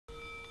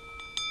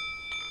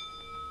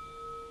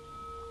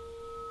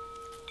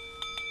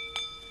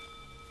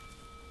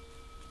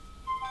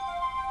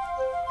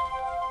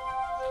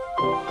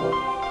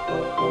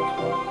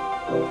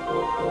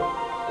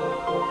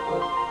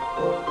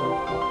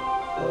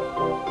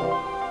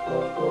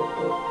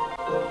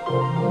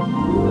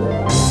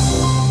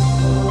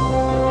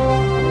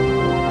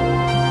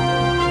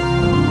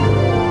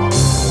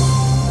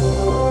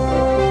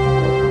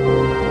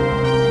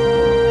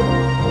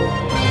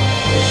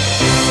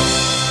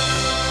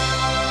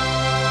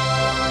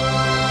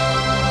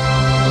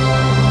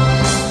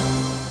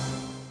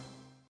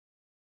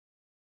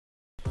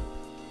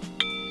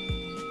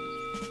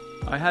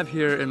have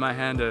here in my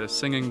hand a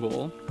singing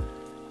bowl.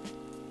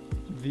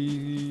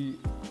 The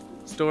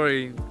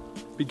story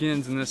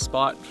begins in this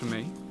spot for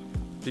me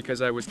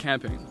because I was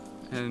camping,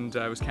 and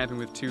I was camping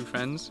with two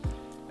friends,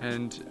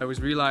 and I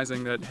was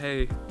realizing that,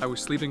 hey, I was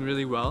sleeping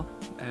really well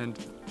and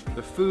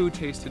the food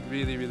tasted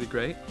really, really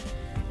great,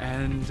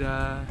 and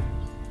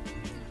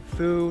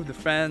food, the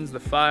friends, the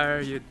fire,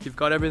 you've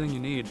got everything you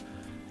need.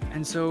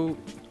 And so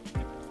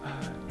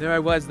there I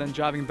was then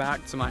driving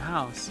back to my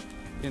house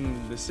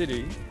in the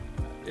city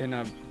in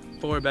a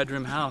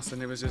 4-bedroom house,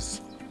 and it was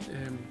just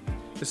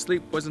the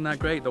sleep wasn't that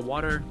great, the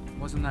water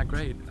wasn't that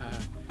great,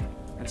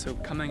 and so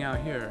coming out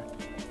here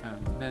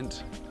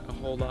meant a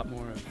whole lot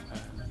more of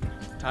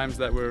times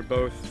that were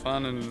both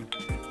fun and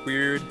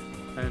weird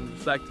and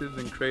reflective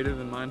and creative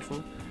and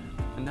mindful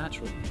and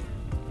natural.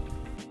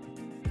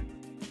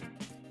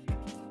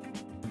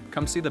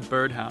 Come see the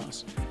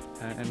birdhouse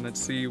and let's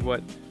see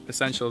what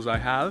essentials I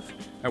have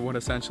and what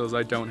essentials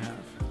I don't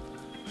have.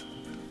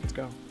 Let's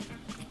go.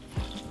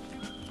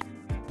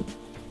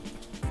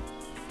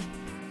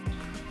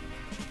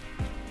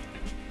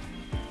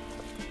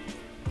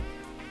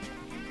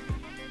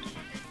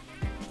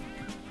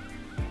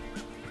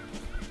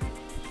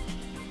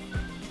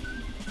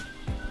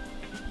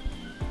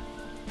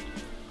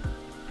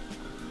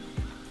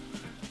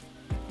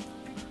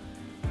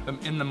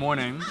 In the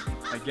morning,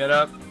 I get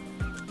up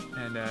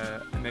and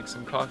I make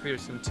some coffee or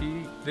some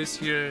tea. This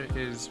here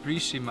is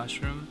reishi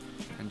mushroom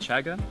and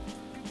chaga,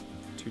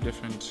 two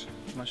different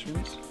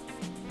mushrooms.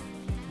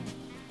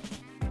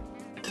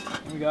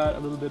 We got a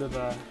little bit of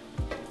a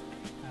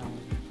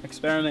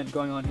experiment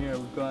going on here.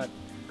 We've got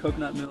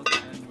coconut milk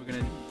and we're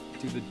gonna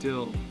do the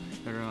dill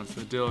later on, so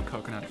the dill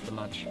coconut for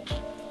lunch.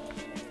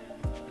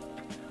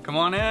 Come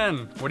on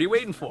in, what are you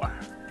waiting for?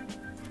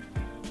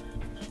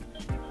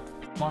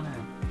 Come on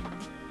in.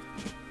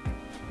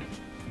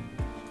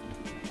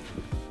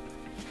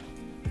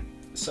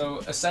 So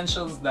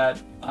essentials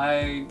that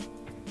I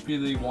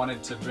really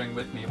wanted to bring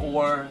with me,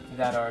 or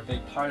that are a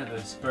big part of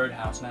this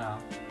birdhouse now,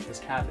 this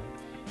cabin,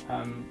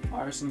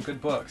 are some good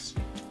books.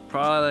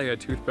 Probably a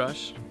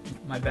toothbrush,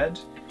 my bed,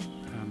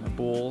 a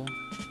bowl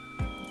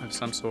of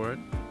some sort,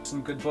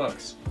 some good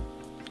books,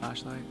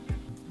 flashlight,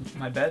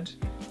 my bed.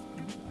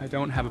 I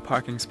don't have a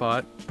parking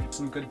spot.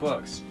 Some good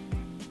books.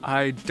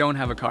 I don't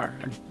have a car.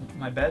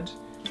 My bed,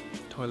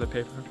 toilet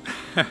paper.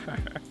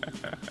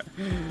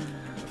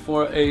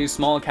 For a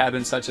small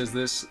cabin such as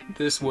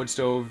this wood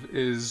stove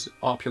is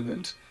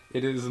opulent.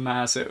 It is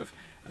massive.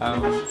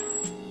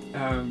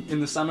 In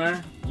the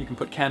summer, you can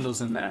put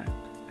candles in there,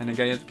 and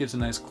again, it gives a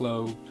nice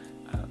glow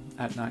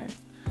at night.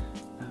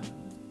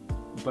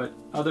 But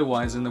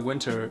otherwise, in the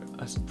winter,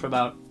 for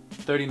about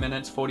 30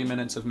 minutes, 40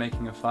 minutes of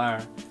making a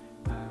fire,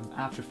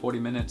 after 40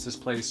 minutes, this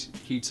place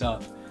heats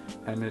up,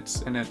 and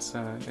it's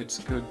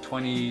good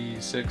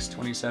 26,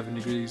 27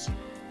 degrees,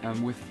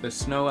 with the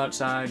snow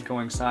outside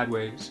going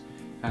sideways.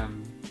 Yeah,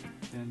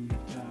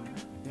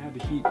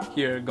 the heat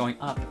here going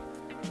up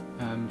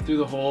through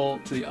the hole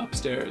to the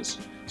upstairs.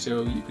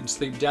 So you can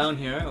sleep down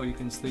here or you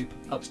can sleep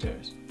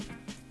upstairs.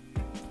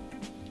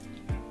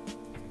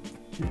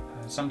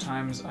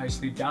 Sometimes I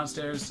sleep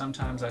downstairs,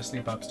 sometimes I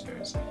sleep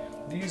upstairs.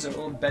 These are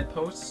old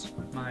bedposts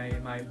my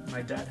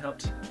dad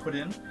helped put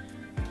in,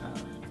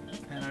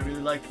 and I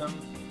really like them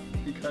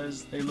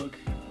because they look,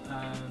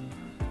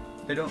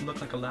 they don't look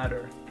like a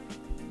ladder,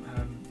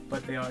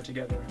 but they are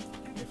together.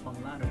 They form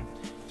a ladder.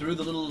 Through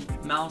the little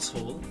mouse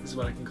hole is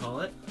what I can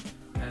call it,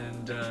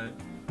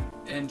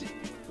 and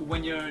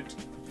when you're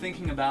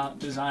thinking about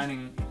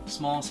designing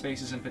small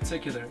spaces in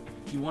particular,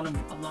 you want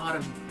a lot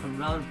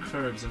of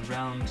curves and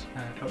round,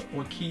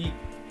 or key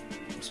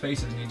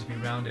spaces need to be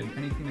rounded.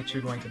 Anything that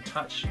you're going to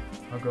touch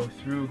or go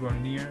through, go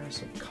near,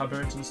 so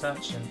cupboards and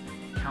such, and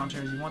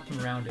counters, you want them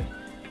rounded.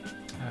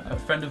 A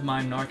friend of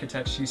mine, an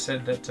architect, she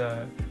said that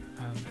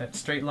that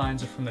straight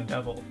lines are from the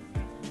devil.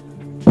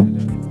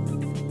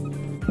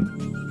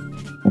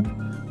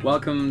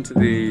 Welcome to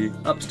the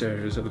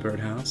upstairs of the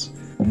birdhouse.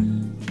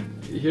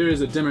 Here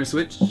is a dimmer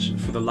switch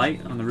for the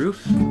light on the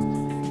roof,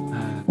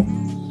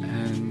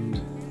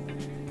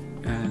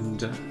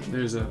 and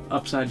there's an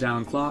upside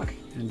down clock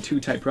and 2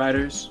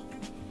 typewriters.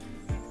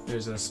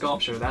 There's a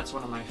sculpture, that's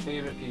one of my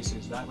favorite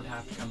pieces, that would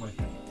have to come with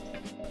me.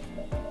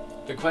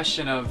 The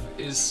question of,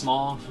 is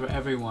small for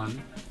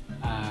everyone?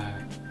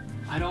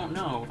 I don't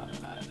know.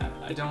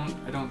 I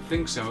don't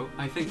think so.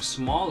 I think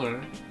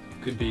smaller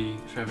could be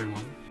for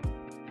everyone.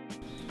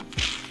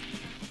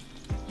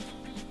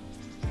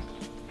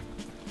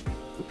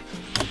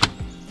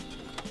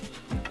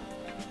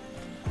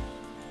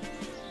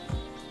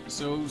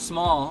 So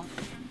small,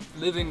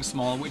 living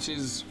small, which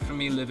is for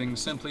me living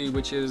simply,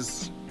 which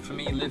is for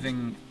me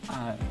living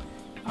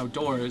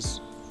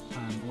outdoors,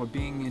 or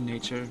being in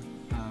nature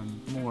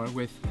more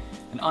with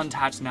an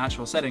untouched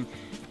natural setting.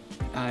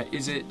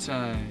 Is it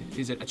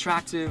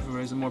attractive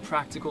or is it more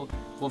practical?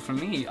 Well, for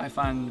me, I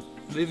find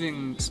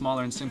living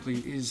smaller and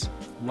simply is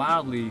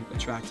wildly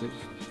attractive,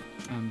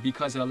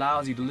 because it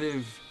allows you to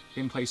live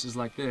in places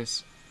like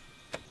this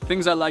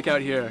Things I like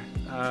out here.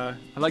 I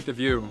like the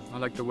view. I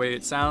like the way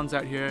it sounds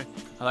out here.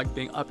 I like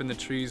being up in the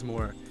trees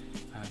more.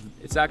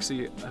 It's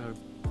actually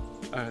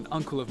an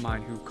uncle of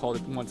mine who called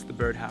it once the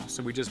birdhouse,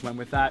 so we just went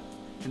with that.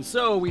 And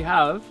so we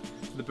have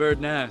the bird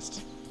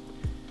nest.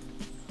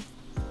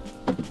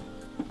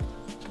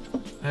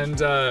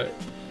 And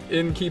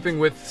in keeping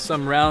with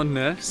some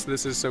roundness,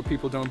 this is so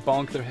people don't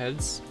bonk their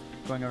heads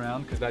going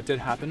around, because that did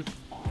happen.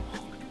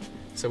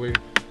 So we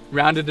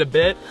rounded it a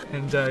bit,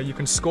 and you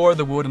can score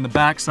the wood on the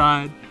back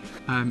side,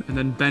 and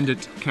then bend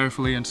it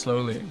carefully and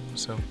slowly.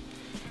 So,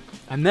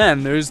 and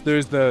then there's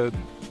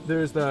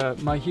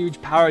my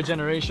huge power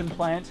generation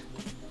plant.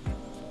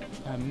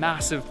 A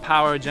massive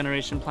power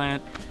generation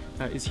plant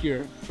is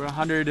here. For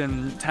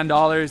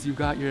 $110, you've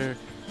got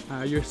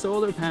your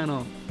solar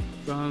panel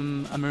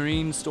from a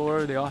marine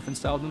store. They often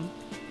sell them,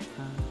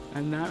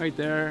 and that right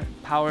there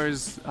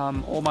powers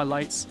all my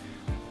lights.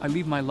 I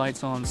leave my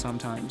lights on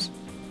sometimes,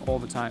 all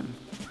the time,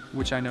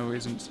 which I know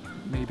isn't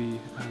maybe.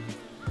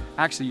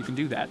 Actually, you can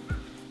do that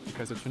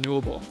because it's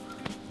renewable.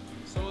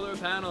 Solar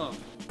panel.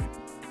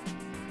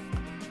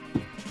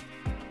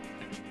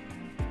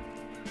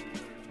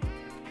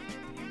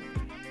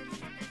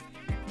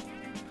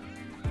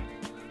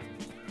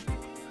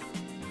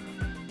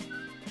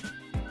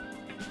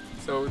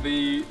 So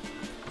the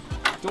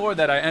door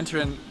that I enter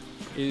in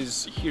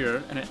is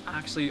here, and it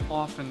actually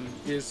often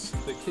is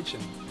the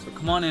kitchen. So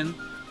come on in,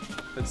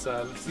 let's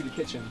see the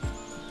kitchen.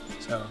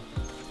 So,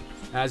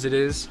 as it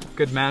is,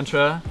 good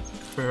mantra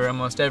for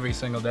almost every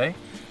single day.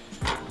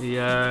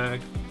 The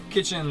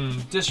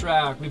kitchen dish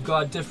rack, we've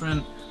got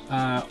different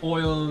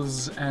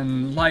oils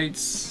and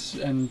lights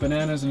and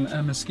bananas and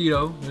a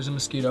mosquito. There's a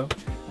mosquito.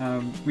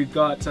 We've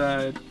got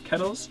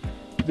kettles.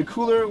 The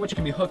cooler, which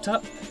can be hooked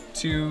up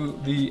to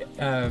the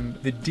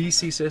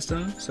DC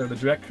system, so the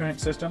direct current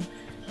system.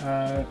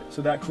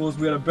 So that cools.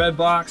 We got a bread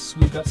box.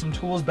 We've got some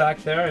tools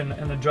back there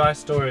and a dry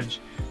storage,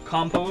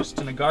 compost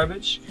and a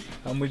garbage.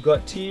 We've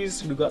got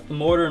teas. We've got the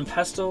mortar and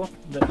pestle,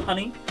 the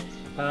honey,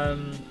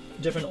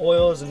 different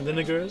oils and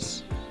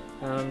vinegars,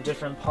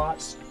 different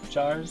pots,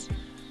 jars.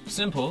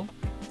 Simple.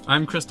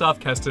 I'm Christoph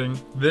Kesting.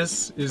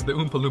 This is the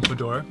Oompa Loompa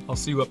door. I'll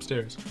see you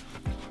upstairs.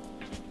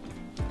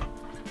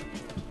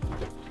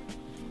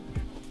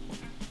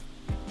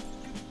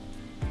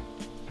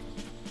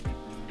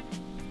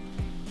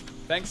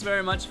 Thanks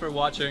very much for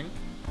watching.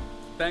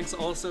 Thanks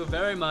also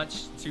very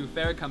much to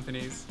Fair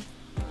Companies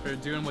for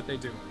doing what they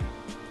do.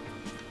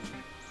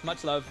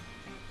 Much love.